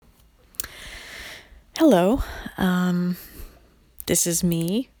Hello, this is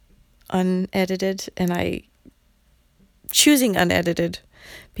me, unedited, and I choosing unedited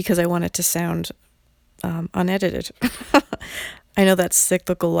because I want it to sound unedited. I know that's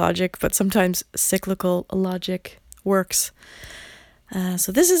cyclical logic, but sometimes cyclical logic works.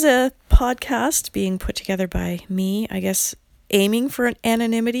 So this is a podcast being put together by me, I guess aiming for an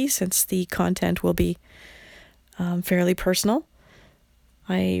anonymity since the content will be fairly personal.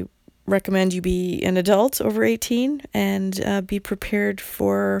 I recommend you be an adult over 18 and be prepared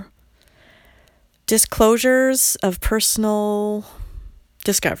for disclosures of personal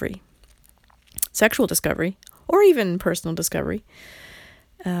discovery, sexual discovery, or even personal discovery.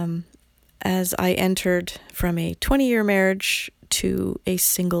 As I entered from a 20-year marriage to a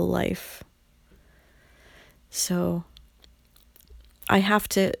single life. So I have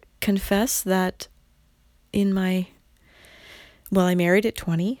to confess that I married at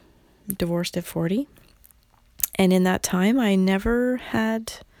 20, divorced at 40. And in that time, I never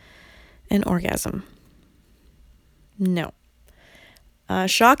had an orgasm. No.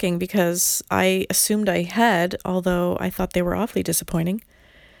 Shocking because I assumed I had, although I thought they were awfully disappointing.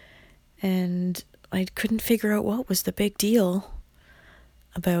 And I couldn't figure out what was the big deal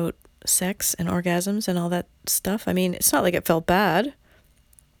about sex and orgasms and all that stuff. I mean, it's not like it felt bad.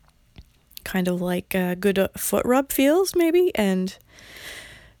 Kind of like a good foot rub feels, maybe, and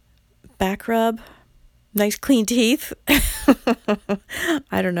back rub, nice clean teeth.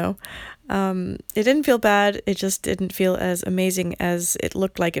 I don't know. It didn't feel bad. It just didn't feel as amazing as it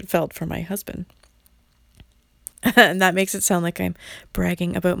looked like it felt for my husband. And that makes it sound like I'm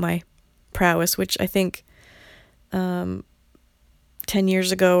bragging about my prowess, which I think 10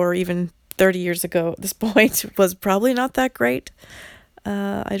 years ago or even 30 years ago at this point was probably not that great.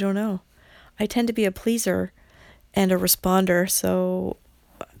 I don't know. I tend to be a pleaser and a responder, so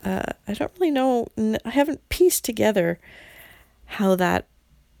I don't really know. I haven't pieced together how that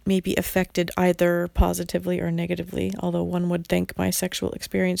maybe affected either positively or negatively, although one would think my sexual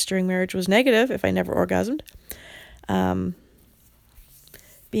experience during marriage was negative if I never orgasmed.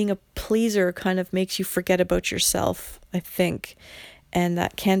 Being a pleaser kind of makes you forget about yourself, I think, and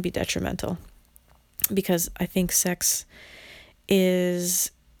that can be detrimental because I think sex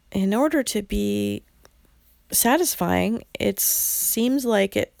is, in order to be satisfying, it seems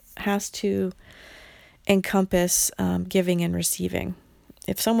like it has to encompass giving and receiving.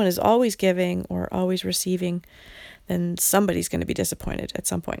 If someone is always giving or always receiving, then somebody's going to be disappointed at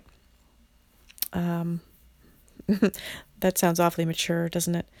some point. That sounds awfully mature,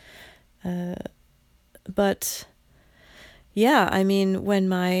 doesn't it? But yeah, I mean, when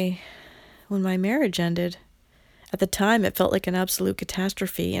my marriage ended, at the time it felt like an absolute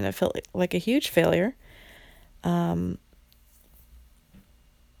catastrophe and it felt like a huge failure.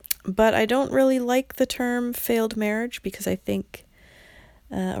 But I don't really like the term failed marriage because I think,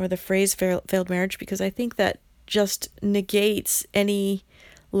 or the phrase failed marriage, because I think that just negates any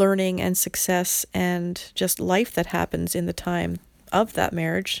learning and success and just life that happens in the time of that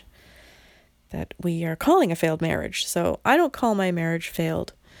marriage that we are calling a failed marriage. So I don't call my marriage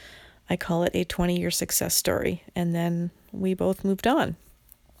failed. I call it a 20-year success story. And then we both moved on.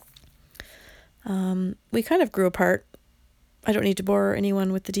 We kind of grew apart. I don't need to bore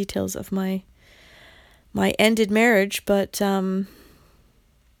anyone with the details of my ended marriage, but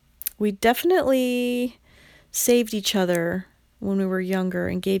we definitely saved each other when we were younger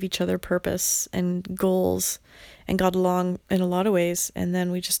and gave each other purpose and goals and got along in a lot of ways. And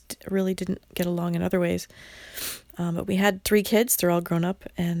then we just really didn't get along in other ways. But we had 3 kids. They're all grown up.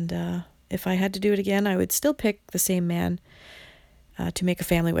 And if I had to do it again, I would still pick the same man to make a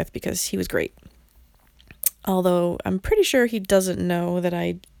family with because he was great. Although I'm pretty sure he doesn't know that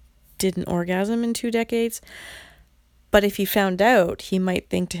I didn't orgasm in 2 decades. But if he found out, he might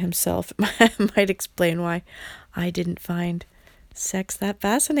think to himself, it might explain why I didn't find sex that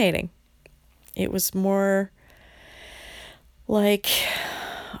fascinating. It was more like,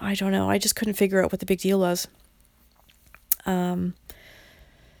 I don't know, I just couldn't figure out what the big deal was. So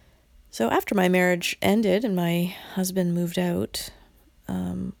after my marriage ended and my husband moved out,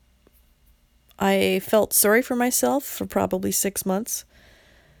 I felt sorry for myself for probably 6 months.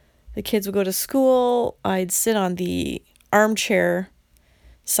 The kids would go to school. I'd sit on the armchair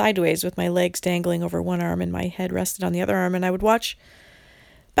sideways with my legs dangling over one arm and my head rested on the other arm. And I would watch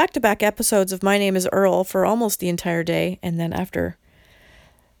back-to-back episodes of My Name is Earl for almost the entire day. And then after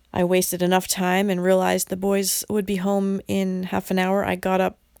I wasted enough time and realized the boys would be home in half an hour, I got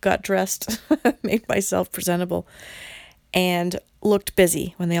up, got dressed, made myself presentable, and looked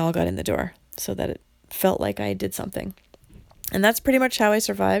busy when they all got in the door so that it felt like I did something. And that's pretty much how I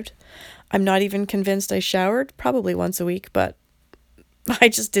survived. I'm not even convinced I showered, probably once a week, but I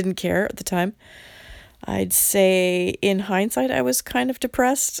just didn't care at the time. I'd say in hindsight, I was kind of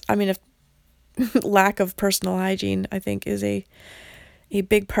depressed. I mean, if lack of personal hygiene, I think, is a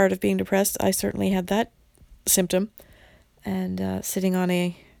big part of being depressed. I certainly had that symptom. And sitting on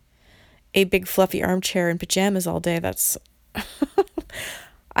a big fluffy armchair in pajamas all day, that's...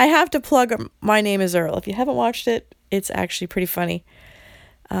 I have to plug My Name is Earl. If you haven't watched it, it's actually pretty funny.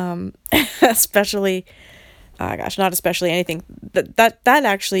 Especially... not especially anything.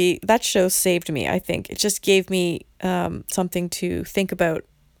 That show saved me, I think. It just gave me something to think about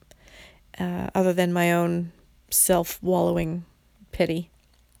other than my own self-wallowing pity.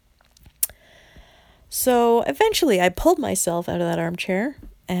 So eventually I pulled myself out of that armchair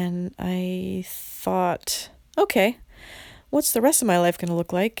and I thought, okay, what's the rest of my life going to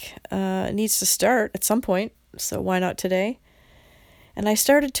look like? It needs to start at some point, so why not today? And I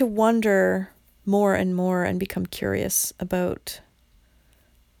started to wonder more and more and become curious about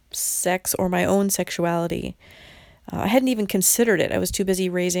sex or my own sexuality. I hadn't even considered it. I was too busy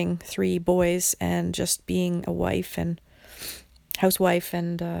raising 3 boys and just being a wife and housewife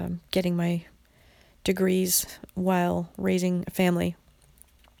and getting my degrees while raising a family.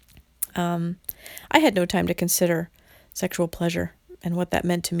 I had no time to consider sexual pleasure and what that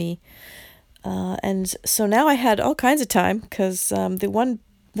meant to me. And so now I had all kinds of time because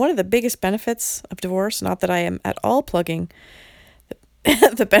one of the biggest benefits of divorce, not that I am at all plugging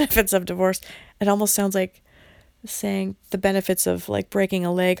the benefits of divorce, it almost sounds like saying the benefits of like breaking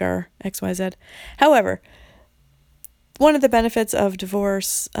a leg are XYZ. However, one of the benefits of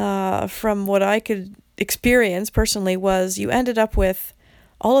divorce, from what I could experience personally, was you ended up with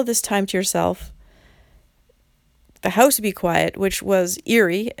all of this time to yourself. The house would be quiet, which was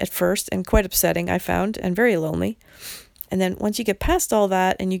eerie at first and quite upsetting, I found, and very lonely. And then once you get past all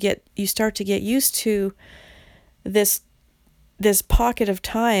that and you start to get used to this pocket of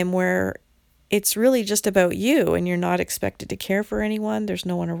time where it's really just about you and you're not expected to care for anyone. There's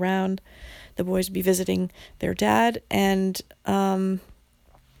no one around. The boys would be visiting their dad. And,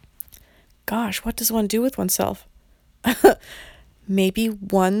 gosh, what does one do with oneself? Maybe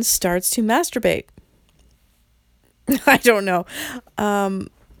one starts to masturbate. I don't know.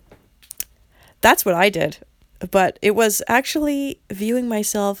 That's what I did. But it was actually viewing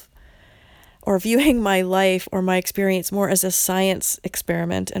myself or viewing my life or my experience more as a science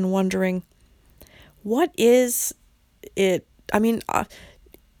experiment and wondering, what is it? I mean,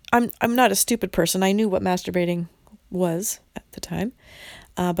 I'm not a stupid person. I knew what masturbating was at the time,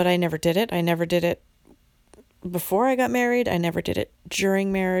 but I never did it. I never did it before I got married. I never did it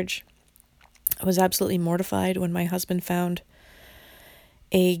during marriage. I was absolutely mortified when my husband found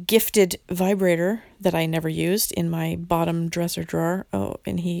a gifted vibrator that I never used in my bottom dresser drawer. Oh,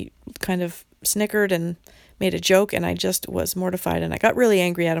 and he kind of snickered and made a joke, and I just was mortified, and I got really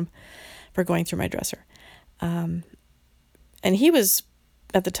angry at him for going through my dresser. And he was,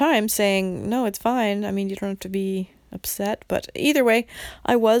 at the time, saying, no, it's fine. I mean, you don't have to be upset. But either way,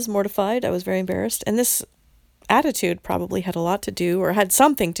 I was mortified. I was very embarrassed. And this attitude probably had a lot to do, or had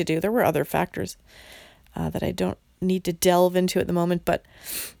something to do. There were other factors that I don't need to delve into at the moment, but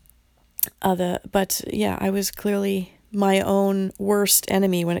yeah, I was clearly my own worst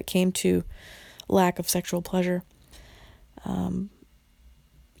enemy when it came to lack of sexual pleasure.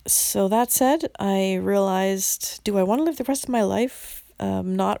 So that said, I realized, do I want to live the rest of my life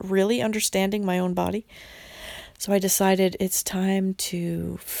not really understanding my own body? So I decided it's time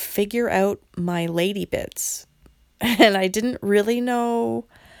to figure out my lady bits. And I didn't really know,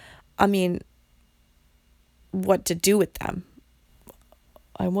 what to do with them.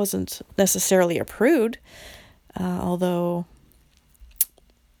 I wasn't necessarily a prude, although,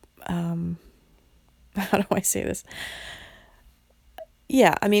 how do I say this?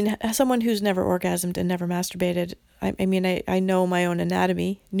 Yeah, someone who's never orgasmed and never masturbated, I know my own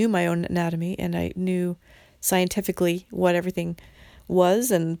anatomy, knew my own anatomy, and I knew scientifically what everything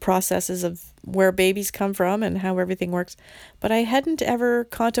was and processes of where babies come from and how everything works. But I hadn't ever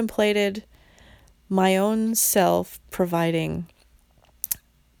contemplated my own self providing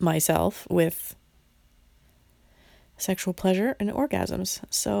myself with sexual pleasure and orgasms.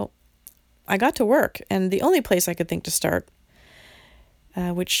 So I got to work, and the only place I could think to start,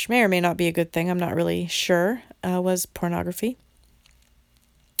 which may or may not be a good thing, I'm not really sure, was pornography.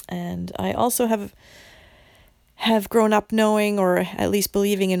 And I also have grown up knowing, or at least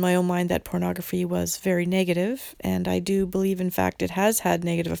believing in my own mind, that pornography was very negative, and I do believe, in fact, it has had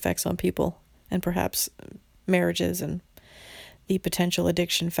negative effects on people and perhaps marriages and the potential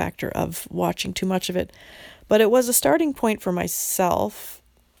addiction factor of watching too much of it. But it was a starting point for myself,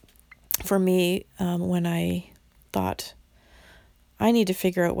 for me, when I thought, I need to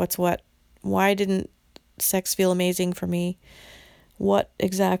figure out what's what. Why didn't sex feel amazing for me? What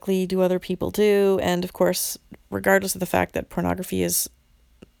exactly do other people do? And of course, regardless of the fact that pornography is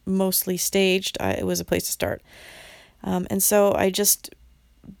mostly staged, it was a place to start. And so I just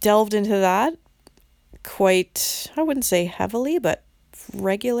delved into that quite, I wouldn't say heavily, but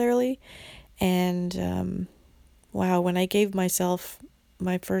regularly. And wow, when I gave myself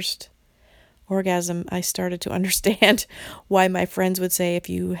my first orgasm, I started to understand why my friends would say, if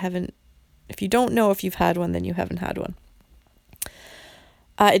you don't know if you've had one, then you haven't had one.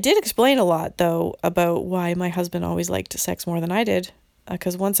 It did explain a lot, though, about why my husband always liked sex more than I did,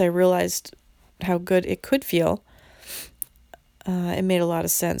 because once I realized how good it could feel, it made a lot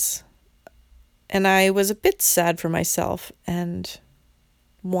of sense. And I was a bit sad for myself and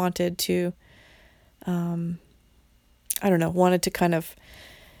wanted to, wanted to kind of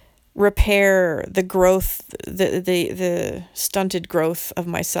repair the growth, the stunted growth of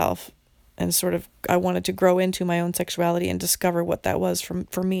myself. And sort of, I wanted to grow into my own sexuality and discover what that was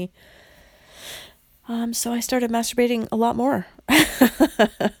for me. So I started masturbating a lot more.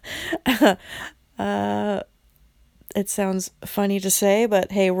 It sounds funny to say,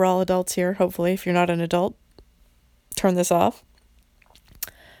 but hey, we're all adults here. Hopefully, if you're not an adult, turn this off.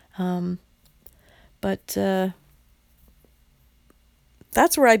 But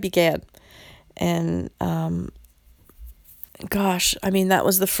that's where I began. And gosh, I mean, that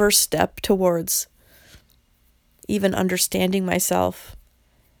was the first step towards even understanding myself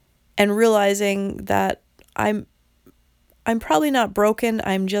and realizing that I'm probably not broken.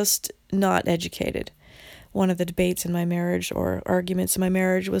 I'm just not educated. One of the debates in my marriage, or arguments in my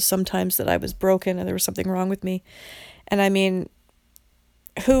marriage, was sometimes that I was broken and there was something wrong with me. And I mean,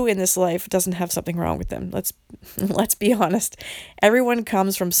 who in this life doesn't have something wrong with them? Let's be honest. Everyone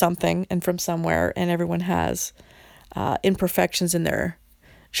comes from something and from somewhere, and everyone has imperfections in their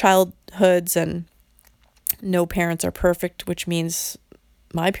childhoods, and no parents are perfect, which means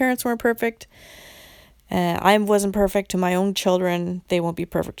my parents weren't perfect. I wasn't perfect to my own children. They won't be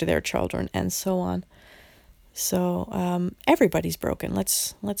perfect to their children, and so on. So everybody's broken.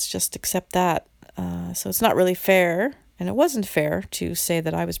 Let's just accept that. So it's not really fair, and it wasn't fair to say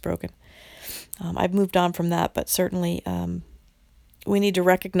that I was broken. I've moved on from that, but certainly we need to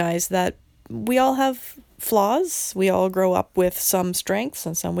recognize that we all have flaws. We all grow up with some strengths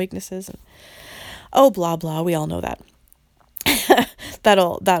and some weaknesses, and blah blah. We all know that.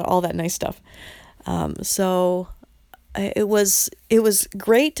 all that nice stuff. So it was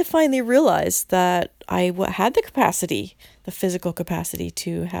great to finally realize that I had the capacity, the physical capacity,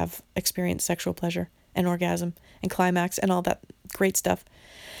 to have experienced sexual pleasure and orgasm and climax and all that great stuff.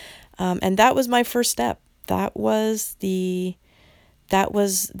 And that was my first step. That was the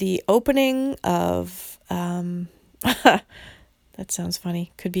opening of, that sounds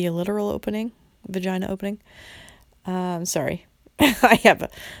funny. Could be a literal opening, vagina opening. Sorry.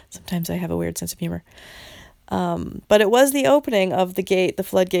 Sometimes I have a weird sense of humor. But it was the opening of the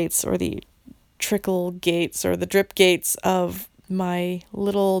floodgates, or the trickle gates, or the drip gates of my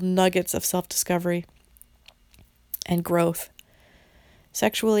little nuggets of self-discovery and growth,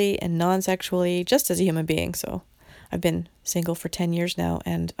 sexually and non-sexually, just as a human being. So I've been single for 10 years now,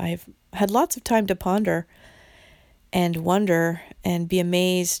 and I've had lots of time to ponder and wonder and be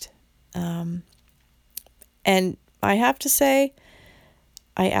amazed. And I have to say,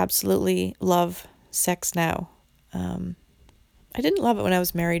 I absolutely love sex now. I didn't love it when I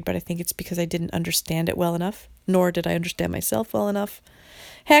was married, but I think it's because I didn't understand it well enough, nor did I understand myself well enough.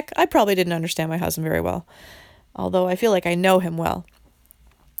 Heck, I probably didn't understand my husband very well, although I feel like I know him well.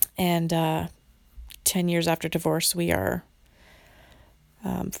 And 10 years after divorce, we are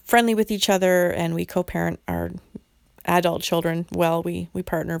friendly with each other, and we co-parent our adult children well. We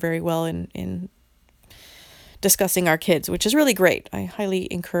partner very well in discussing our kids, which is really great. I highly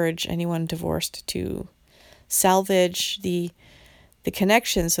encourage anyone divorced to salvage the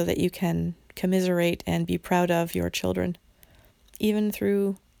connection so that you can commiserate and be proud of your children, even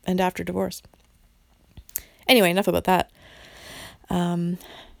through and after divorce. Anyway, enough about that. I'm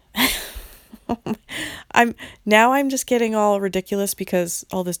just getting all ridiculous because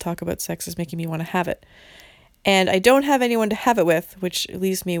all this talk about sex is making me want to have it. And I don't have anyone to have it with, which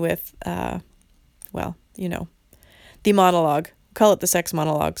leaves me with, the monologue. Call it the sex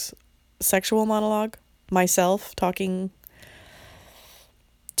monologues. Sexual monologue. Myself talking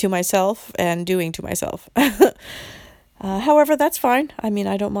to myself and doing to myself. However, that's fine. I mean,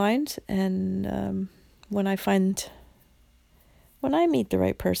 I don't mind. And when I find when I meet the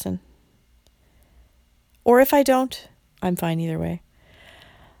right person. Or if I don't, I'm fine either way.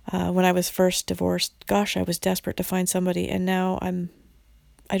 When I was first divorced, gosh, I was desperate to find somebody, and now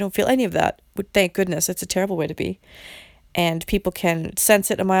I don't feel any of that. Thank goodness. It's a terrible way to be. And people can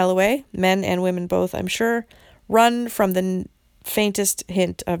sense it a mile away, men and women both, I'm sure. Run from the faintest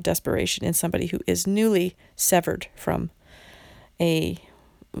hint of desperation in somebody who is newly severed from a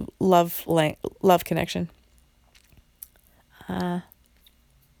love connection.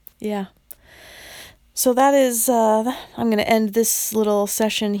 Yeah. So that is, I'm going to end this little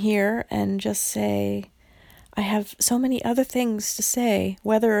session here and just say I have so many other things to say,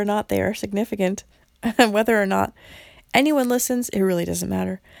 whether or not they are significant, and whether or not anyone listens, it really doesn't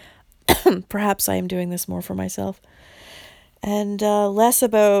matter. Perhaps I am doing this more for myself, and less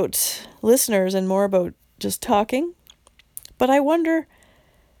about listeners and more about just talking. But I wonder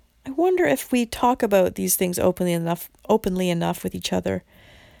if we talk about these things openly enough with each other.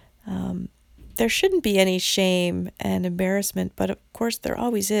 There shouldn't be any shame and embarrassment, but of course there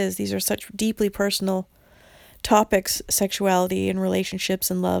always is. These are such deeply personal topics, sexuality and relationships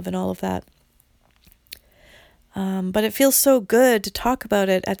and love and all of that. But it feels so good to talk about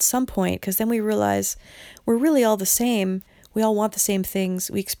it at some point, because then we realize we're really all the same. We all want the same things.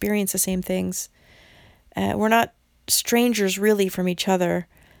 We experience the same things. We're not strangers really from each other.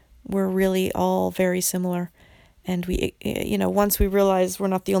 We're really all very similar. And we, once we realize we're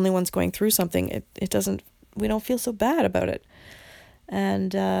not the only ones going through something, we don't feel so bad about it.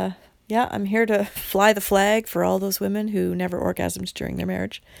 And I'm here to fly the flag for all those women who never orgasmed during their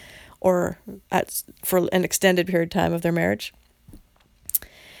marriage, or for an extended period of time of their marriage.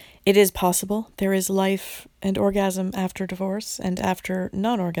 It is possible. There is life and orgasm after divorce and after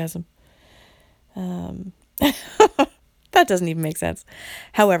non-orgasm. That doesn't even make sense.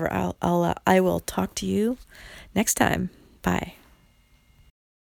 However, I will talk to you next time. Bye.